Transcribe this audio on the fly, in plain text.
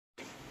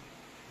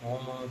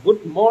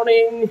Good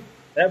morning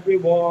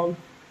everyone.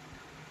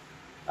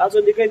 आज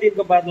निकै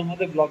दिनको बादमा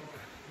मात्रै ब्लग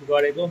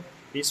गरेको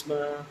बिचमा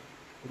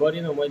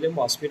गरिनँ मैले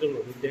पनि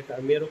हस्पिटलहरू देखा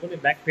मेरो पनि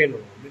ब्याक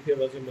पेनहरू हुँदै थियो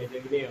र चाहिँ मैले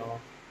पनि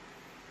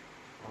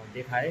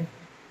देखाएँ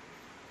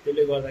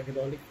त्यसले गर्दाखेरि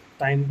अलिक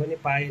टाइम पनि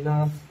पाइनँ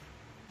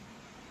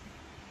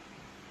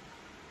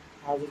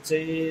आज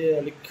चाहिँ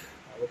अलिक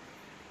अब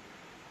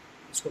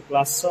यसको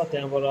क्लास छ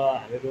त्यहाँबाट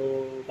हामीहरू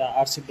उता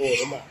आरसी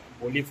बोहरूमा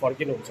भोलि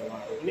फर्किनुहुन्छ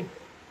उहाँहरू पनि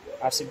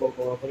आरसी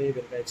बोकोमा पनि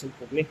बेलुका एकछिन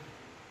पुग्ने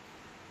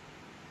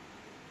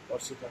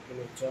पर्सि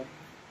फर्किनुहुन्छ र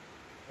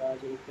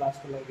आज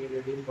क्लासको लागि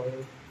रेडी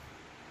भयो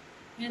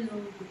Hello,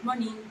 good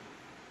morning.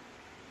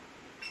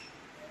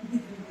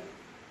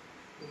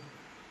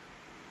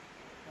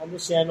 हाम्रो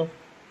सानो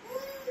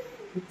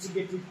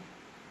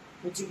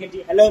पुची केटी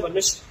हेलो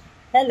भन्नुहोस्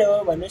हेलो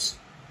भन्नुहोस्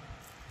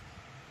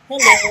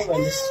हेलो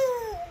भन्नुहोस्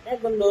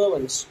हेलो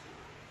भन्नुहोस्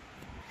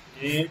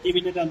ए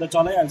टिभीले त अन्त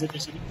चलाइहाल्छ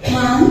त्यसरी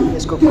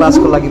यसको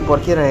क्लासको लागि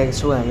पर्खिरहेको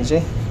छु हामी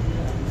चाहिँ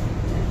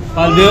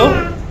पाल्ब्यो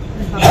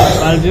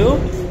पाल्ब्यो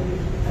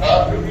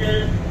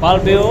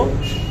पाल्ब्यो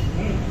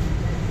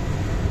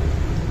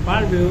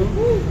पाल्ब्यो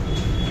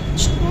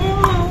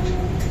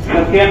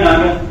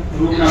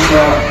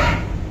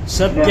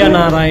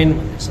सत्यनारायण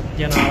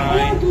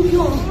सत्यनारायण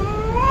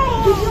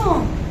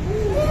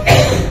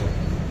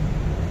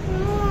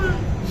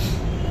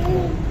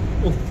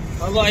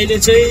अब अहिले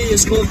चाहिँ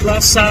यसको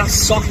क्लास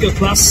सक्यो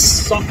क्लास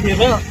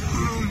सकेर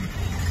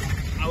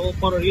अब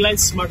पर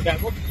रिलायन्स स्मार्ट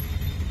गएको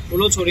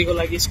ठुलो छोरीको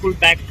लागि स्कुल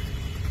ब्याग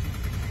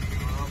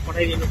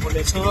पठाइदिनु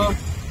पर्नेछ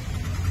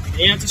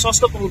यहाँ चाहिँ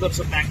सस्तो पाउँदो रहेछ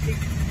ब्याग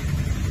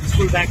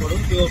स्कुल ब्यागहरू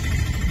त्यो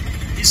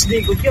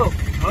डिस्नीको के हो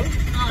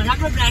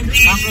राम्रो ब्रान्ड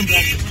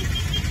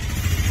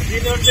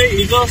तिनीहरू चाहिँ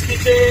हिजो अस्ति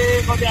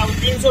चाहिँ कति अब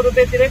 300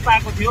 रुपियाँतिरै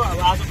पाएको थियो अब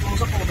आज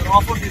पाउँछ पाउँदैन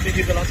अफर थियो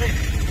त्यति बेला चाहिँ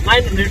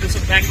 900 रहेछ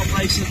ब्यागको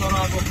प्राइस चाहिँ तर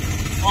अब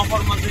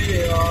अफरमा चाहिँ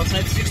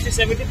सायद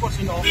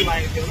 60-70% अफ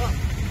लागेको थियो र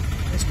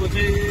यसको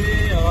चाहिँ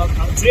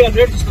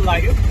 300 जस्तो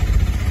लाग्यो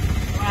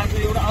आज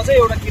एउटा अझै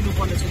एउटा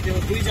किन्नुपर्ने छ त्यो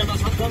दुईजना छ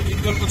नि त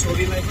जिङ्गलको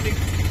छोरीलाई पनि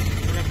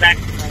एउटा ब्याग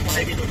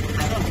पठाइदिनु पर्छ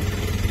र अब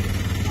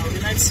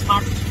रिलायन्स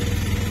स्मार्ट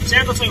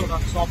सानो छ एउटा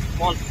सप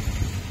मल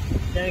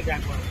त्यहीँ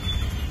गएको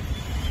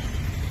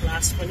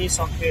क्लास पनि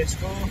सक्यो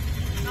यसको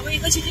अब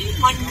एकैछिन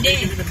मन्डे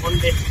यसलाई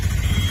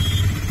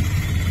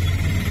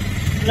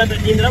त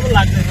निन्द्रा पनि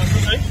लाग्दैन जस्तो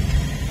छ है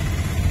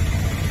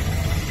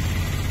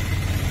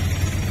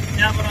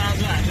त्यहाँबाट आज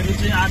हामीहरू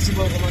चाहिँ आरसी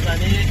बाउकोमा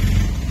जाने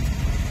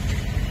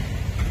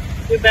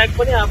त्यो ब्याग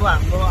पनि अब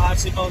हाम्रो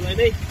आरसी बाउलाई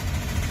नै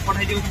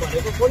पठाइदिउँ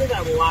भनेको कुनै त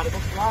अब उहाँहरूको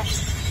क्लास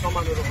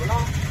सामानहरू होला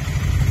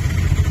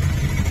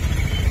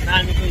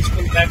नानीको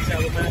स्कुल ब्याग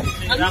चाहिँ अब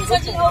राम्रो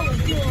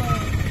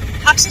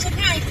अक्षय चाहिँ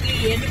कहाँ आइपुग्यो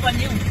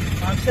हेर्नुपर्ने हौ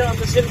अक्षय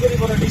अन्त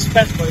सिलगढीबाट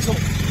डिस्प्याच भएछौँ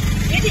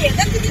फेरि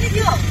हेर्दा पनि किन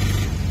थियो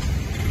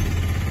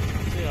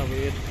अब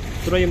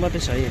यत्रै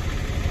मात्रै छ है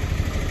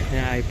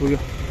यहाँ आइपुग्यो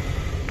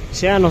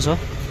सानो छ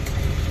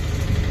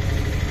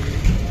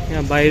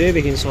यहाँ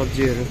बाहिरैदेखि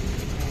सब्जीहरू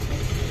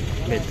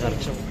बेच्दा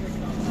रहेछ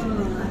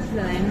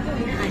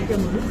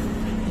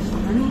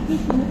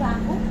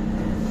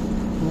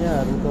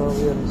यहाँहरू त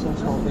उयो रहेछ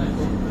साउथको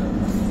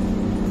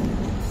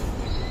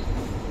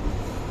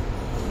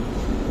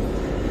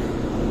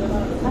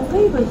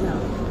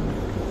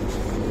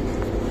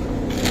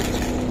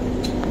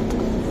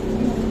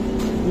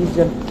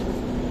पिजन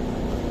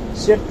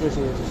सेट रहेछ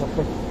यो चाहिँ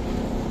सबै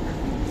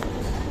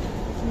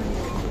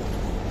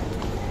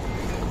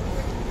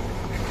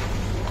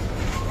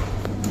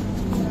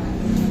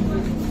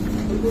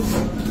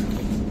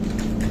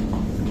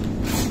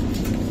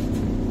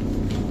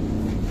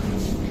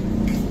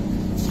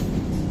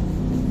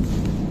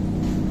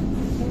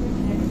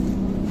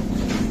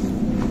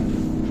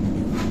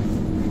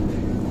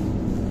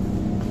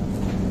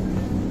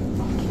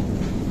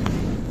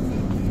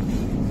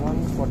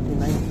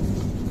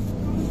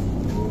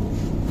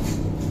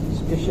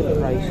Special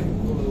price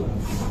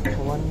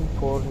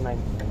 149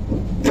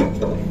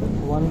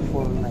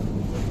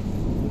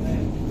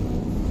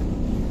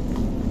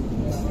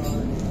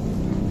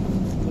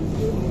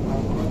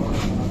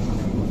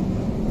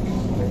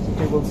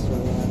 vegetables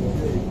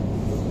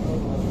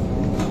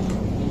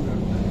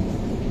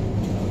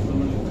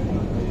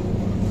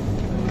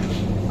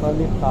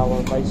cauliflower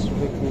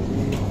 22 kg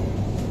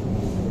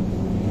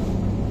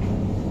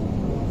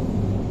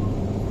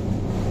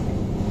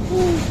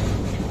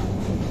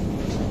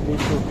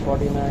beetroot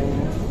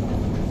 49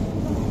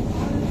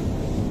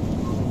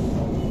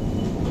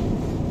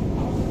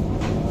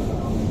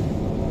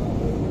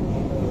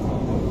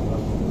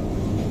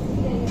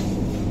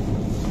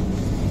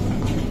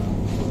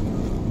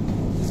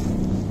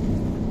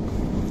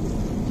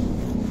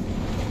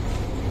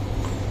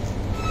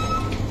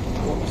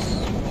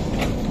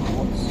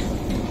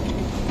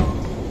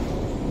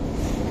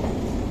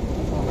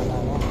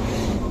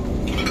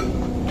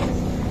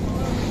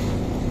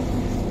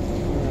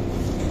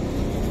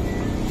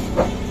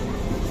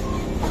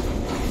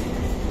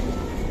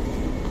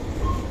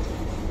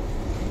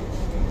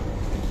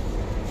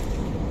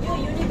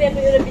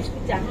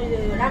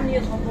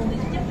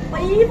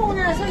 सबै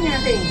पाउनु रहेछ यहाँ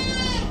चाहिँ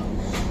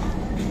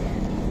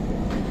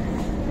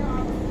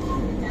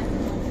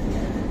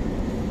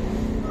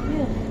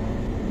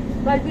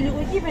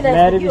कालबिलोको के बेला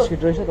म्यारी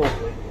बिस्किट रहेछ त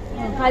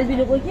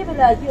कालबिलोको के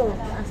बेला त्यो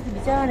अस्ति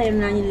बिचारा एउटा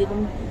नानीले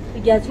पनि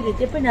ग्यासुले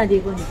त्यो पनि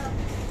नदिएको नि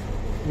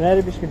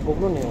म्यारी बिस्किट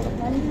बोक्नु नि एउटा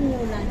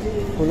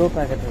ठुलो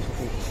प्याकेट रहेछ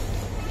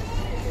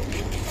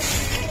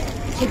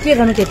के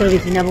गर्नु त्यत्रो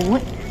बेसी अब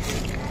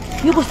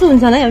यो कस्तो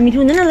हुन्छ होला है मिठो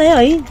हुँदैन होला है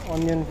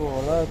अनियनको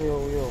होला त्यो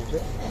उयो हुन्छ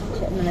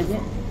मलाई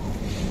चाहिँ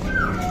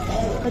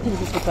कति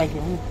बिस्किट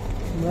पाइयो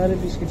म्यारी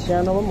बिस्किट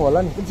सानोमा पनि होला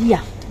नि जिया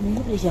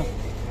महँगो रहेछ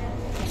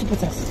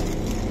 150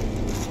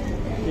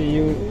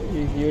 यो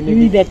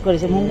ब्याग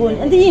गरेछ महँगो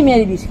अन्त यही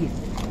म्यारी बिस्किट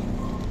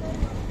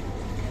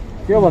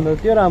त्योभन्दा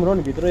त्यो राम्रो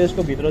नि भित्र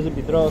यसको भित्र चाहिँ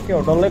भित्र के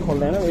हो डल्लै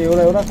खोल्दैन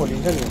एउटा एउटा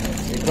खोलिन्छ नि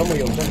भित्रमा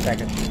उयो हुन्छ नि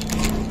प्याकेट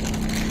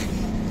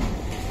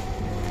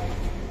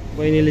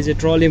बहिनीले चाहिँ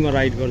ट्रलीमा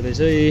राइड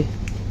गर्दैछ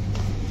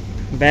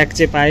ब्याग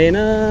चाहिँ पाएन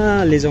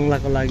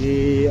लिजोङलाको लागि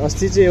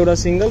अस्ति चाहिँ एउटा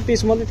सिङ्गल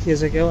पिस मात्रै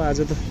थिएछ क्या हो आज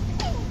त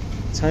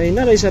छैन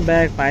रहेछ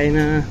ब्याग पाएन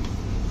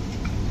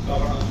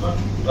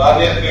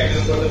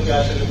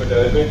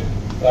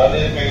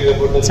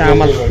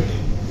चामल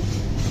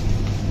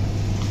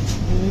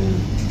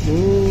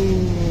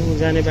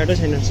जाने बाटो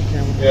छैन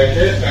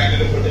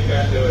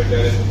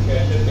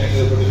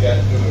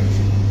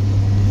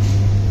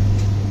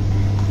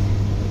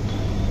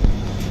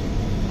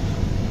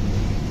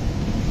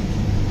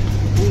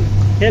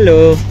हेलो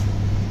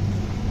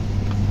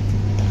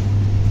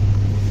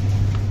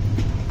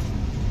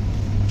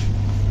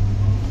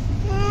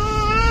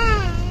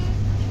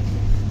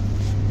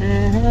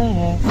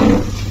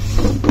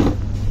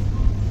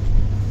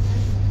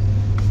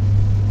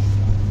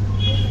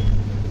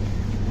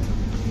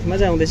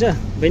मजा आउँदैछ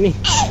बहिनी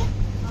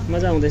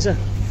मजा आउँदैछ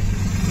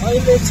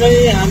अहिले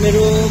चाहिँ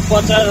हामीहरू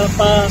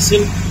बजारपा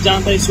सिल्क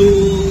जाँदैछु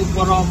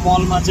पर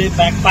मलमा चाहिँ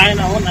ब्याग पाएन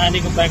हो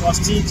नानीको ब्याग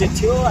अस्ति चाहिँ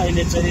थियो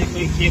अहिले चाहिँ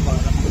कोही के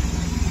भएर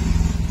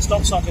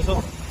स्टक सकेछ हौ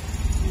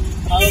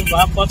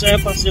अब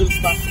बजारपा सिल्क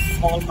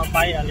मलमा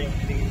पाइहाल्यो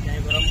भनेदेखि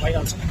त्यहीँबाट पनि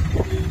भइहाल्छ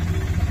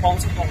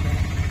पाउँछ पाउँदैन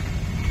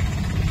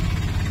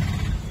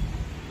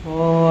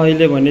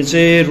अहिले भने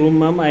चाहिँ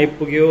रुममा पनि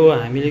आइपुग्यो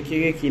हामीले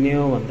के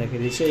किन्यो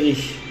भन्दाखेरि चाहिँ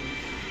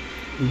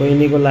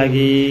बहिनीको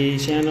लागि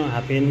सानो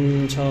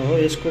हाफपेन्ट छ हो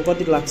यसको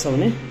कति लाग्छ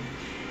भने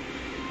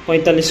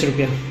 45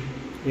 रुपियाँ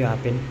यो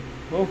हाफपेन्ट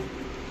हो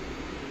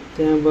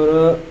त्यहाँबाट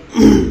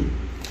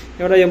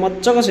एउटा यो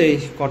मजाको छ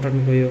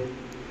कटनको यो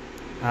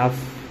हाफ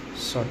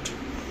सर्ट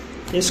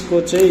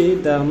यसको चाहिँ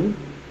दाम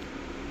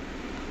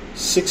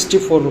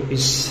 64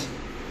 रुपिस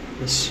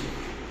यस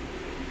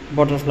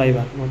बटरफ्लाई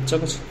भएको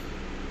मजाको छ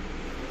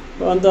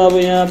अन्त अब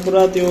यहाँ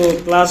पुरा त्यो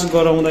क्लास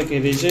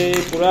गराउँदाखेरि चाहिँ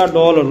पुरा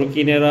डलहरू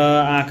किनेर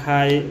आँखा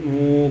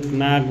मुख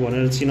नाक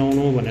भनेर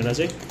चिनाउनु भनेर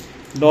चाहिँ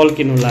डल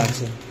किन्नु लाग्छ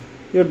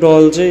यो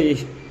डल चाहिँ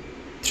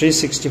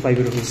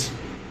 365 रुपिस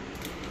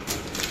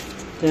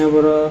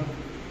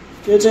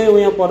त्यहाँबाट यो चाहिँ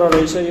उहाँ पर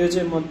रहेछ यो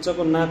चाहिँ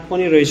मजाको नाक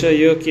पनि रहेछ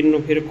यो किन्नु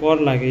फेरि कर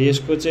लाग्यो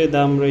यसको चाहिँ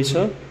दाम रहेछ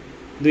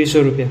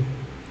 200 रुपियाँ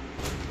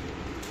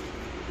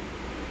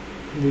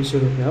 200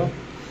 रुपियाँ हो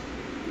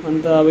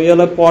अन्त अब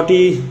यसलाई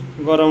पटी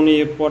गराउने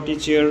यो पटी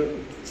चेयर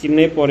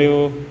किन्नै पर्यो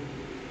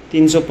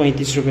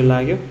 335 रुपियाँ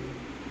लाग्यो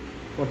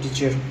पटी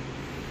चेयर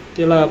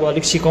त्यसलाई अब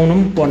अलिक सिकाउनु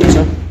पनि पर्नेछ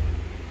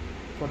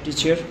पटी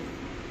चेयर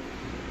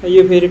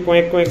यो फेरि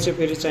क्वाइक चाहिँ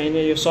फेरि चाहिने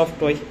यो सफ्ट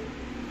टोय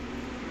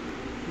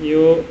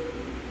यो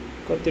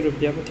कति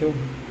रुपियाँको थियो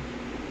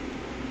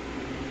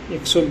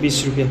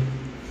 120 रुपियाँ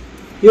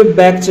यो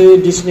ब्याग चाहिँ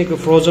डिस्नीको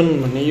फ्रोजन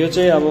भन्ने यो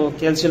चाहिँ अब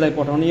केल्सीलाई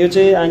पठाउने यो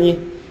चाहिँ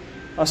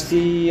अस्ति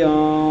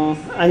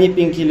आनी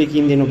पिङ्कीले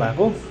किनिदिनु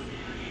भएको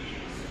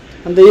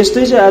अन्त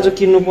यस्तै चाहिँ आज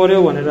किन्नु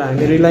पर्यो भनेर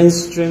हामी रिलायन्स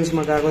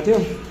ट्रेन्ड्समा गएको थियो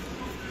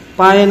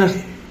पाएन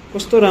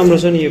कस्तो राम्रो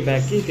छ नि यो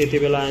ब्याग कि त्यति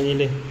बेला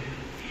आनीले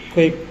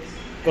खोइ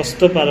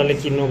कस्तो पाराले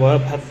किन्नु भयो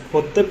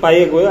खोज्दै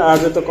पाए गयो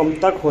आज त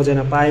कम्ता खोजेन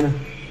पाएन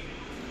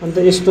अन्त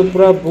यस्तो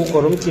पुरा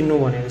बुकहरू पनि किन्नु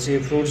भनेको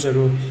चाहिँ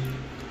फ्रुट्सहरू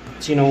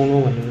चिनाउनु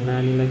भनेर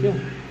नानीलाई क्या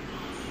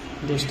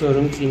त्यस्तोहरू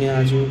पनि किने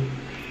आज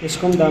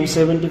यसको पनि दाम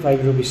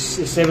 75 रुपिस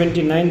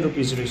 79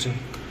 रुपिस रहेछ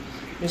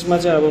यसमा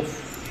चाहिँ अब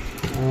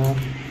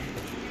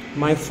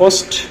माई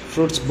फर्स्ट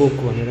फ्रुट्स बुक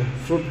भनेर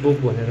फ्रुट बुक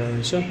भनेर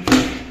रहेछ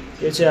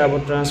यो चाहिँ अब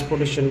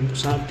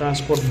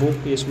ट्रान्सपोर्ट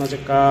बुक यसमा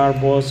चाहिँ कार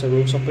बसहरू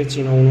सबै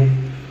चिनाउनु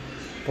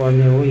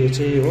पर्ने हो यो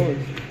चाहिँ हो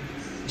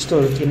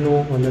यस्तोहरू किन्नु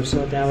भनेर छ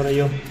त्यहाँबाट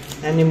यो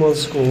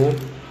एनिमल्सको हो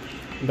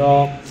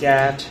डग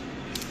क्याट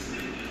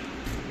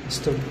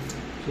यस्तो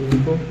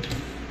किनेको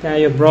त्यहाँ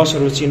यो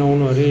ब्रसहरू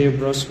चिनाउनु अरे यो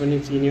ब्रस पनि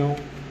किन्यो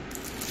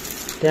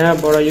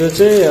त्यहाँबाट यो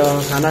चाहिँ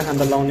खाना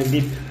खाँदा लाउने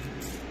बिप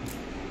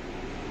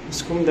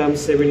यसको पनि दाम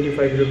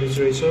 75 रुपिस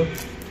रहेछ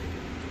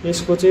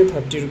यसको चाहिँ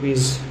 30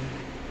 रुपिस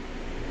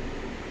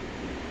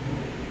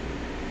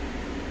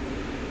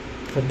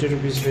 30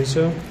 रुपिस रहेछ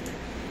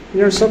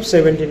यिनीहरू सब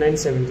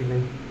 79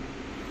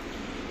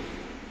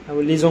 अब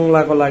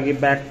लिजोङलाको लागि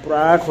ब्याग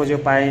पुरा खोज्यो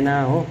पाएन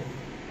हो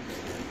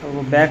अब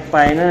ब्याग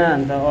पाएन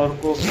अन्त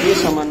अर्को के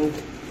सामान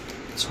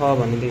छ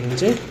भनेदेखि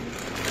चाहिँ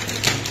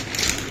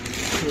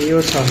यो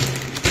छ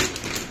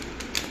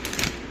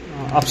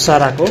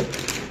अप्सराको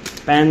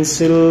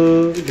पेन्सिल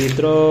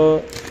भित्र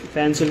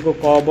पेन्सिलको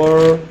कभर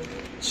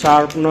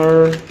शार्पनर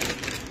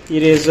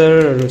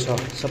इरेजरहरू छ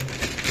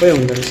सबै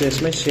हुँदो रहेछ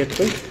यसमै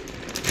सेटकै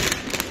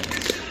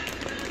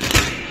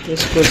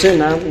यसको चाहिँ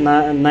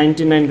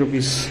 99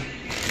 रुपीस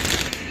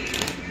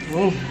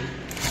हो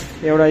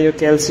एउटा यो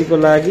क्याल्सीको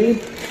लागि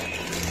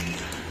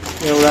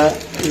एउटा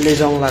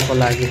लेजौँलाको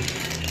लागि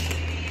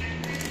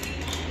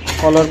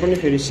कलर पनि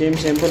फेरि सेम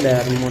पो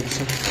ल्याएर मनपर्छ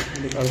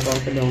अलिक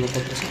अर्को ल्याउनु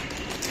पर्छ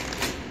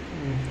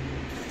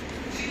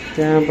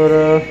त्यहाँबाट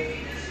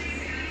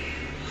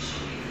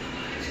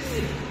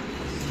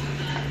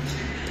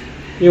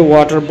यो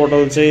वाटर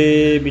बोतल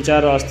चाहिँ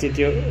बिचारा अस्ति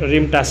त्यो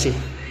रिमटासी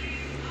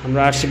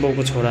हाम्रो आरसी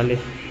बाउको छोराले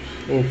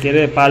के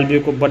अरे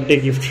पालबिउको बर्थडे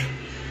गिफ्ट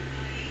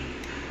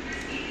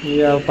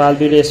यो अब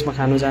पालबिउले यसमा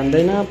खानु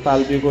जान्दैन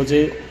पालबिउको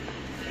चाहिँ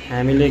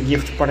हामीले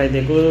गिफ्ट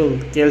पठाइदिएको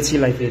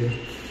केल्सीलाई फेरि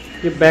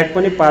यो ब्याग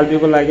पनि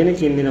पालबिउको लागि नै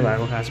किनिदिनु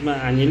भएको खासमा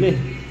आनीले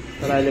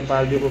तर अहिले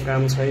पालबिउको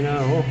काम छैन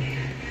हो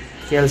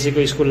केल्सीको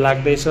स्कुल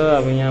लाग्दैछ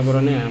अब यहाँबाट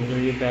नै हाम्रो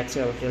यो ब्याग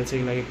चाहिँ अब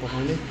केल्सीको लागि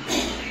पठाउने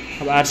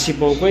अब आरसी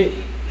बाउकै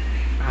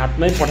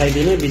हातमै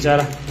पठाइदिने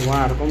बिचरा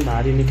उहाँहरूको पनि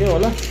भारी निकै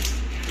होला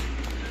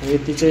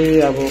यति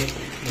चाहिँ अब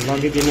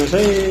लगिदिनुहोस्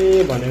है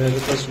भनेर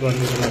रिक्वेस्ट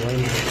गर्ने बेला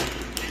भएन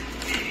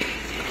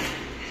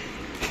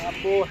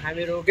अब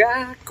हामीहरू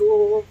गएको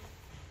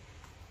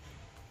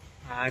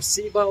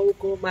आरसी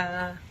बाउकोमा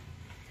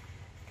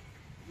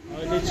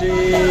अहिले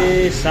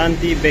चाहिँ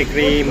शान्ति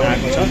बेकरीमा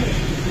आएको छ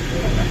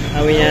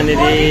अब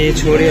यहाँनिर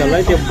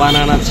छोरीहरूलाई त्यो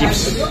बनाना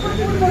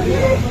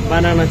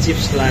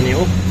चिप्स लाने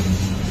हो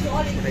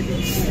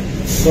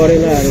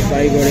करेलाहरू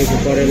फ्राई गरेको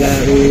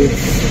करेलाहरू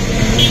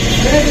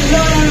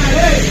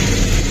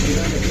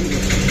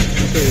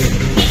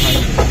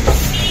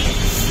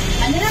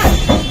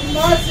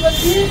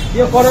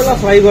यो करेला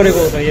फ्राई गरेको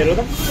हो त हेरौँ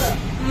त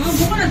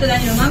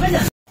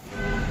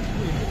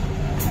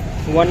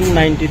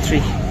 193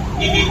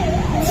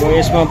 हो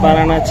यसमा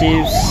बनाना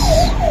चिप्स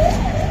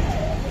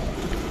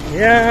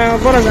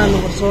यहाँबाट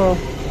जानुपर्छ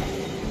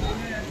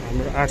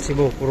हाम्रो आरसी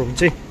बाउको रुम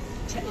चाहिँ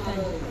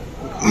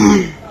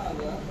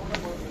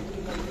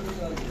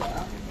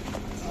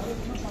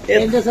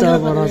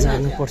यताबाट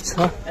जानुपर्छ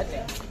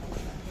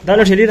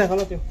दालो ठेलिरहेको ल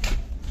त्यो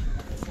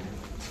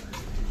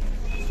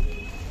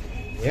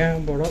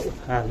यहाँबाट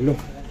उकालो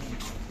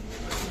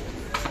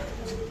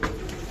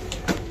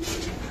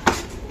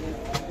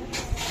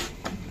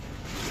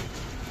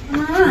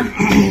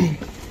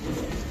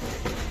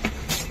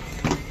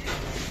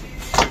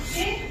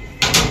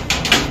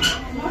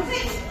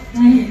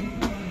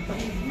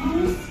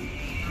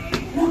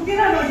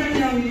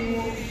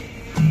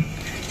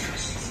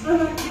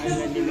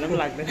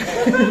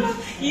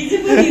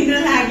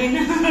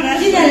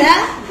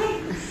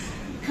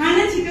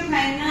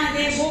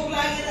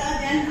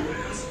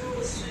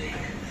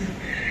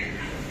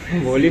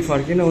भोलि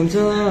फर्किनु हुन्छ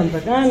अन्त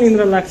कहाँ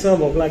निन्द्रा लाग्छ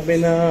भोक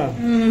लाग्दैन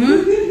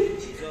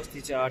अस्ति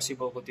चाहिँ आरसी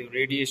बाउको त्यो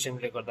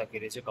रेडिएसनले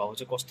गर्दाखेरि चाहिँ घाउ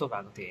चाहिँ कस्तो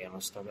भएको थियो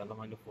हेर्नुहोस् तपाईँहरूलाई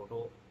मैले फोटो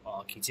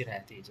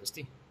खिचिरहेको थिएँ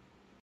जस्तै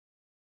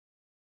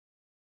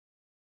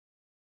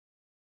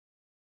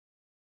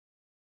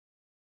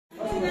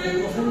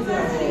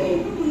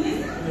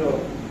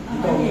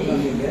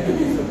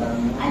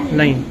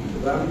लाइन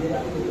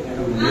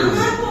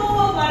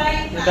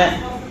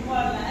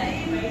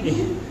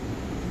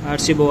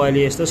आरसी बाउ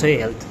अहिले यस्तो छ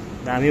हेल्थ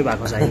दामी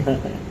भएको छ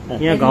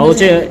यहाँ घाउ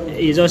चाहिँ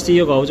हिजो अस्ति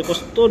यो घाउ चाहिँ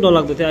कस्तो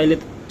डरलाग्दो थियो अहिले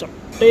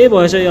चट्टै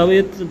भएछ अब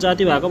यो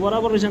जाति भएको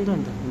बराबर रहेछ नि त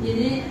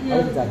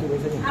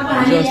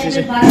हिजो अस्ति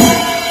चाहिँ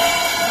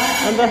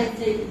अन्त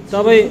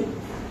तपाईँ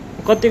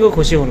कतिको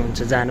खुसी हुनुहुन्छ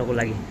जानुको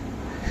लागि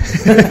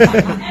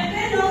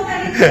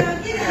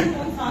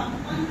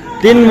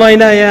 3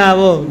 महिना यहाँ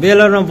अब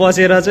बेलरमा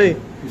बसेर चाहिँ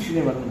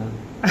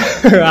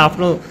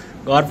आफ्नो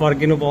घर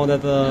फर्किनु पाउँदा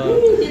त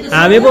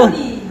हामी पो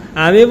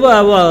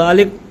अब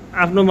अलिक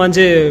आफ्नो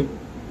मान्छे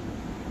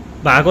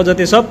भएको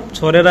जति सब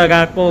छोडेर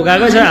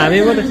गएकै छ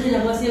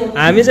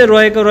हामी चाहिँ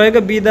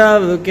रहेको बिदा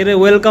के अरे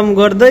वेलकम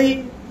गर्दै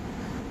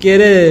के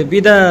अरे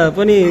बिदा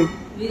पनि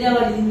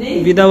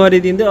बिदावारी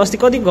दिँदै अस्ति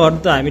कति घर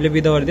त हामीले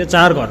बिदावारी दियो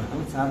 4 घर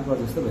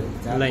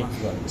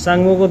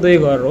साङ्मोको 2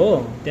 घर हो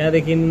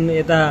त्यहाँदेखि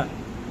यता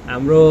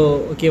हाम्रो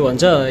के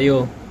भन्छ यो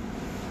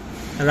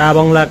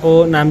राबङलाको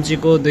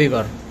नाम्चीको 2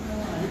 घर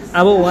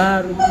अब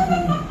उहाँहरू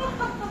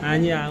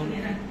हामी आउनु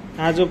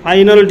आज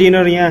फाइनल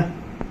डिनर यहाँ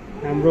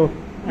हाम्रो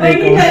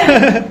आएको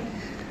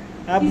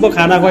अब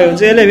खाना खुवायो भने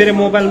चाहिँ यसले फेरि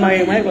मोबाइल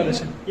मागेको गरेछ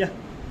या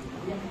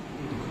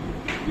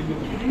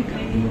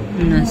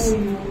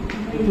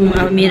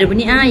अब मेरो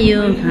पनि आयो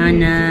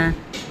खाना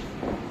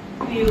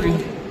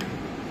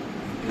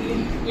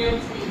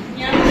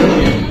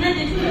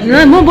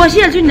म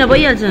बसिहाल्छु नि त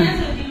भइहाल्छ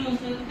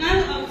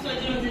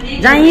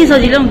जाँ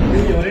सजिलो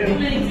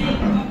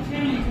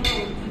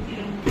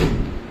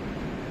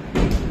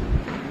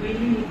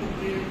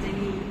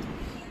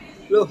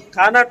लो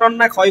खाना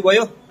टन्ना खुवाइ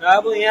भयो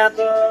अब यहाँ त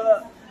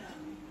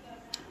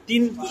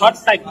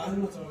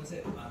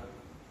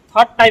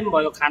थर्ड टाइम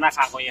भयो खाना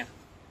खाएको यहाँ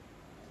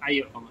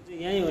आइयो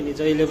यहीँ हो नि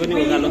जहिले पनि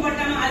उकालो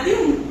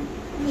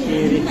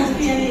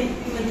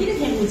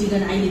सिँढीको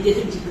चिकन अहिले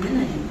त्यति चिकन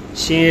हैन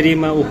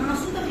सिँढीमा उ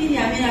सुत फेरि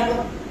हामी अब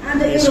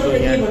आन्दा एउटा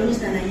के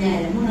भन्नुस् न यहाँ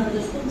हेर मुना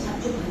जस्तो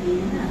छाप्छु भन्ने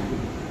हैन यहाँ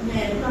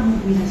हेर पुरा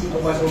मुख मिलासी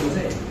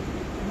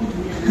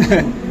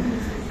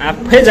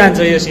आफै जान्छ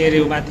यो सिँढी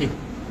माथि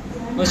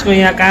उसको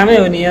यहाँ कामै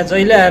हो नि यहाँ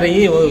जहिले आएर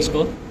यही हो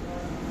उसको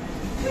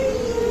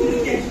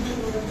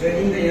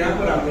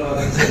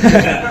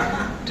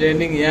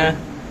ट्रेनिङ यहाँ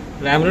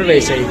राम्रो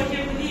रहेछ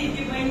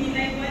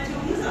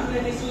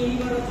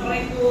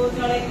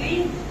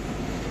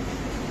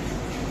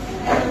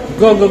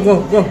go go go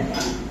go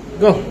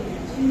go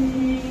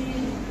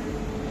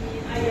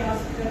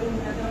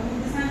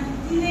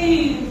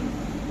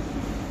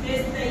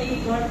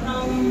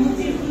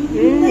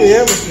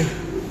यहाँ बस्नु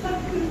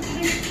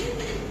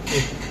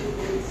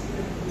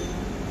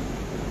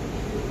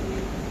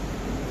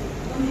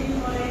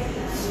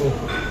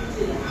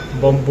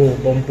बम्पो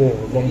बम्पो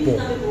बम्पो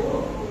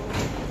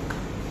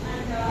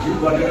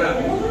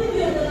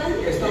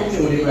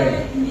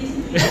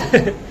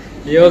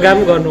योगा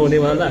पनि गर्नुहुने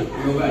होला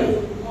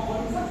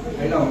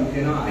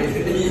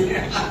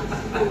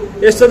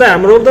यस्तो त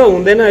हाम्रो त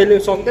हुँदैन अहिले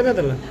सक्दैन त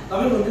ल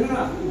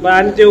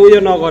बानी त्यो उयो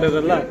नगरेर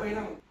ल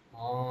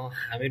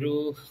हामीहरू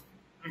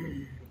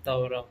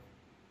तर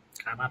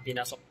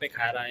खानापिना सबै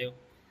खाएर आयो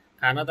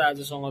खाना त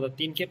आजसँग त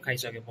 3 खेप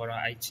खाइसक्यो पर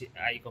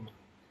आइकोमा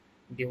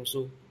दिउँसो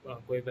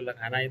कोही बेला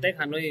खाना यतै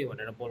खानै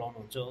भनेर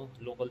बोलाउनुहुन्छ हो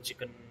लोकल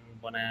चिकन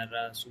बनाएर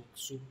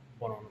सुप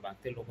बनाउनु भएको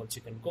थियो लोकल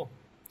चिकनको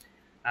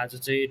आज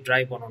चाहिँ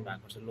ड्राई बनाउनु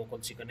भएको छ लोकल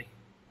चिकनै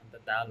अन्त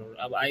दालहरू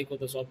अब आइको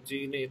त सब्जी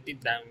नै यति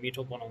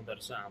मिठो बनाउँदो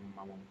रहेछ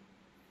आमामा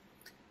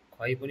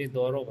खुवाइ पनि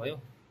डह्रो भयो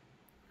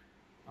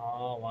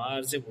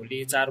उहाँहरू चाहिँ भोलि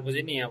 4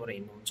 बजे नै यहाँबाट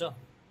हिँड्नुहुन्छ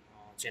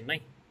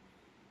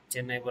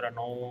चेन्नईबाट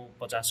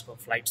 9:50 को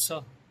फ्लाइट छ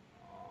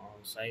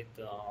सायद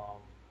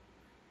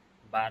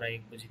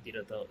 12-1 बजीतिर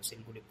त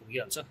सिलगढी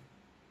पुगिहाल्छ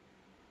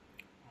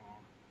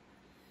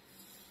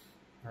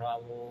र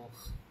अब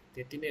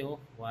त्यति नै हो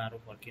उहाँहरू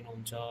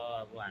फर्किनुहुन्छ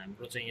अब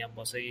हाम्रो चाहिँ यहाँ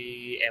बसै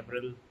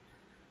अप्रिल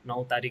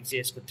 9 तारिक चाहिँ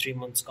यसको 3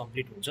 months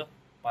कम्प्लिट हुन्छ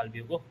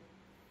पालभ्यूको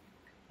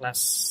क्लास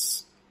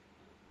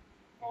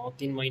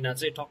 3 महिना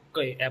चाहिँ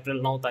ठक्कै अप्रिल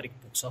 9 तारिक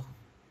पुग्छ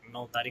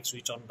 9 तारिक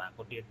स्विच अन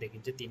भएको डेटदेखि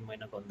चाहिँ 3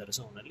 महिना गर्दो रहेछ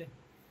उनीहरूले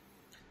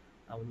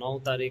अब 9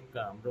 तारिक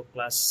हाम्रो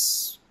क्लास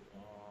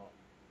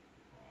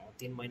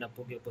 3 महिना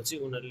पुगेपछि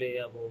उनीहरूले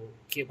अब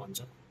के भन्छ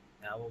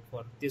अब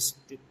फर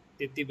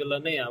त्यति बेला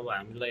नै अब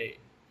हामीलाई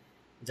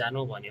जानु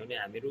भन्यो भने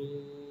हामीहरू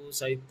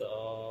सायद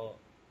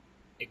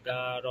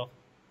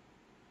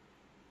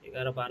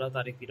 11-12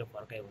 तारिकतिर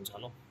फर्काइ हुन्छ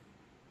होला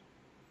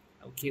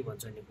अब के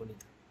भन्छ नि कुनै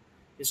त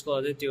त्यसको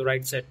अझै त्यो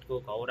राइट साइडको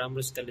घाउ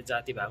राम्रोसितले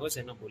जाति भएको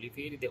छैन भोलि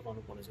फेरि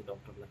देखाउनु पर्ने छ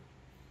डाक्टरलाई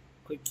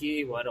खोइ के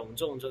भएर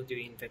हुन्छ त्यो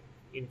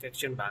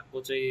इन्फेक्सन भएको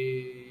चाहिँ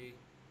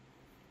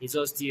हिजो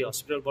अस्ति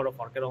हस्पिटलबाट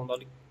फर्केर आउँदा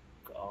अलिक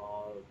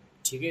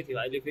ठिकै थियो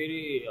अहिले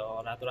फेरि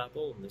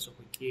रातो हुँदैछ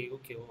खोइ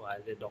के हो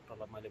अहिले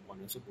डाक्टरलाई मैले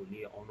भनेको छु भोलि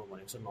आउनु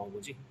भनेको छु 9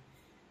 बजी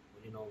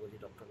भोलि 9 बजी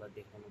डाक्टरलाई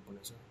देखाउनु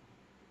पर्नेछ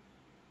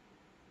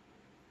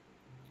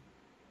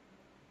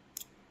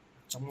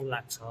चम्म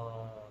लाग्छ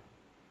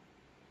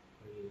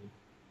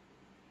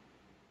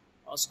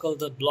आजकल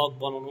त ब्लग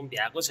बनाउनु पनि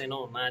भ्याएको छैन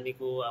हौ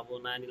नानीको अब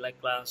नानीलाई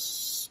क्लास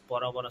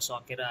परबाट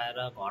सकेर आएर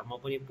घरमा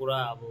पनि पुरा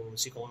अब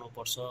सिकाउनु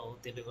पर्छ हो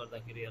त्यसले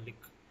गर्दाखेरि अलिक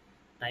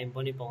टाइम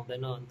पनि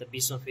पाउँदैन अन्त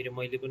बिचमा फेरि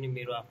मैले पनि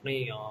मेरो आफ्नै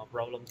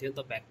प्रब्लम थियो नि त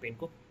ब्याक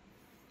पेनको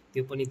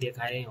त्यो पनि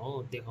देखाएँ हो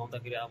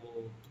देखाउँदाखेरि अब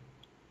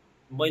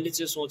मैले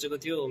चाहिँ सोचेको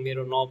थियो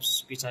मेरो नर्भ्स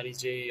पछाडि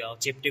चाहिँ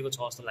चेप्टेको छ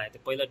जस्तो लागेको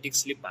थियो पहिला डिस्क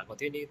स्लिप भएको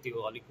थियो नि त्यो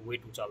अलिक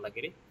वेट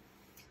उचाल्दाखेरि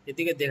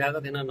त्यतिकै देखाएको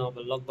थिएन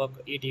लगभग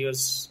 7-8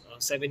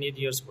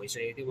 इयर्स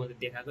भइसकेको थियो मैले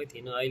देखाएकै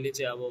थिइनँ अहिले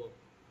चाहिँ अब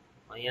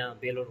यहाँ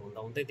बेलोर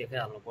हुँदै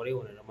देखाइहाल्नु पर्यो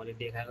भनेर मैले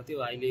देखाएको थियो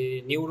अहिले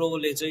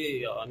न्युरोले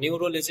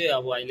चाहिँ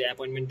अब अहिले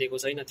एपोइन्टमेन्ट दिएको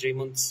छैन 3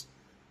 months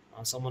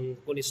सम्म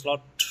कुनै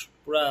स्लट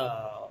पुरा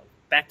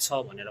प्याक छ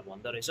भनेर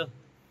भन्दो रहेछ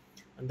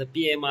अन्त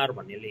पिएमआर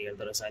भन्नेले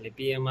हेर्दो रहेछ अहिले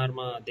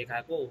पिएमआरमा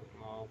देखाएको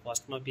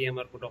फर्स्टमा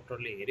पिएमआरको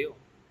डाक्टरले हेऱ्यो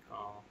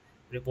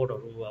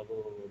रिपोर्टहरू अब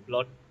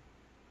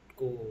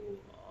ब्लडको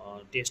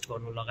टेस्ट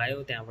गर्नु लगायो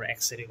त्यहाँबाट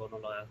एक्सरे गर्नु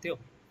लगाएको थियो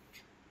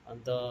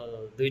अन्त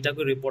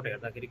दुईटाको रिपोर्ट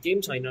हेर्दाखेरि केही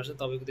पनि छैन रहेछ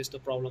तपाईँको त्यस्तो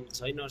प्रब्लम त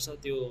छैन रहेछ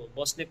त्यो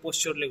बस्ने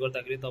पोस्चरले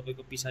गर्दाखेरि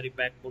तपाईँको पछाडि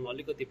ब्याकबोन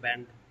अलिकति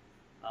ब्यान्ड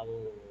अब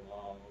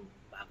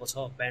भएको छ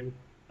ब्यान्ड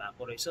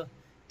भएको रहेछ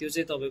त्यो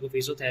चाहिँ तपाईँको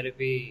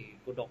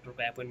फिजियोथेरापीको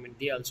डाक्टरको एपोइन्टमेन्ट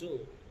दिइहाल्छु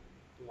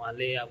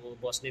उहाँले अब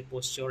बस्ने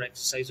पोस्चर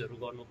एक्सर्साइजहरू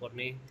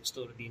गर्नुपर्ने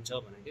त्यस्तोहरू दिन्छ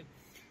भनेको थियो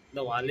अन्त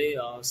उहाँले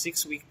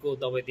 6 विकको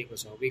दबाई दिएको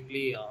छ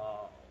विकली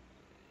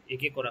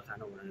एक वटा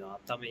खानु भनेर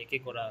हप्तामा एक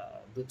वटा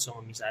दुधसँग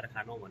मिसाएर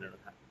खानु भनेर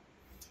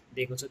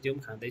दिएको छ त्यो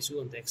पनि खाँदैछु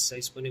अन्त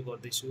एक्सर्साइज पनि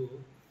गर्दैछु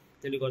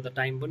त्यसले गर्दा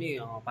टाइम पनि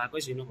पाएकै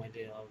छैन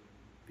मैले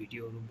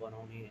भिडियोहरू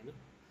बनाउने होइन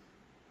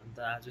अन्त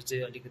आज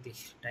चाहिँ अलिकति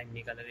टाइम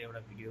निकालेर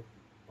एउटा भिडियो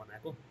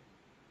बनाएको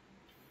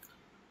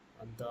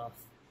अन्त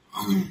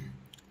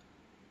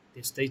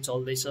त्यस्तै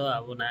चल्दैछ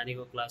अब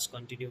नानीको क्लास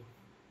कन्टिन्यू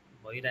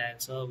भइरहेको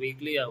छ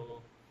विकली अब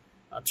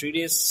 3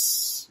 days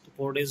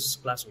 4 days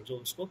क्लास हुन्छ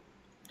उसको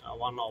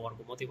 1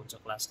 आवरको मात्रै हुन्छ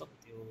क्लास त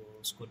त्यो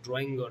उसको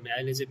ड्रइङ गर्ने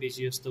अहिले चाहिँ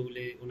बेसी जस्तो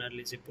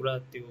उनीहरूले चाहिँ पुरा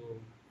त्यो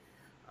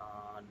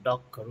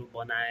डकहरू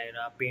बनाएर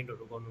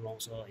पेन्टहरू गर्नु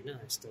लाउँछ होइन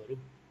यस्तोहरू।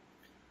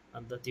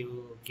 अन्त त्यो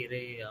के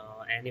अरे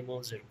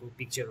एनिमल्सहरूको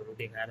पिक्चरहरू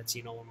देखाएर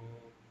चिनाउनु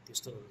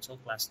त्यस्तोहरू छ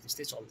क्लास।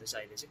 त्यस्तै चल्दैछ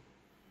अहिले चाहिँ।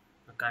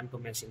 कानको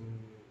मेसिन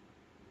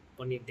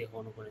पनि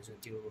देखाउनु पर्ने छ,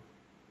 त्यो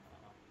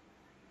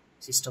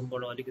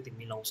सिस्टमबाट अलिकति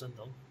मिलाउँछ नि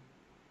त।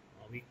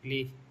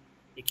 विकली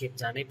एकखेप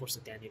जानै पर्छ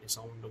त्यहाँनिर।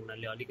 साउन्ड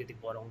उनीहरूले अलिकति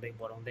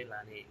बढाउँदै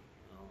लाने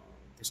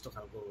त्यस्तो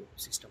खालको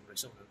सिस्टम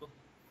रहेछ उनीहरूको।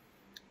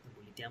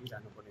 भोलि त्यहाँ पनि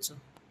जानुपर्नेछ।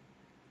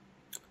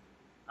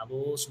 अब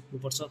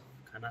सुत्नुपर्छ,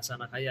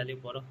 खानासाना खाइहाल्यो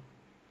पर।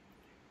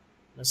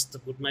 जस्तो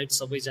गुड नाइट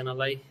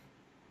सबैजनालाई।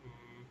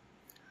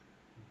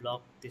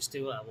 ब्लग त्यस्तै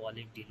हो, अब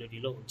अलिक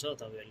ढिलो हुन्छ।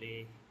 तपाईँहरूले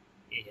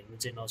हेर्नु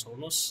चाहिँ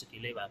नछाउनुहोस्,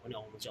 ढिलै भए पनि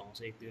आउनु चाहिँ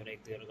आउँछ, एक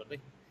दुईवटा गर्दै।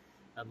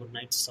 गुड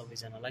नाइट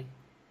सबैजनालाई।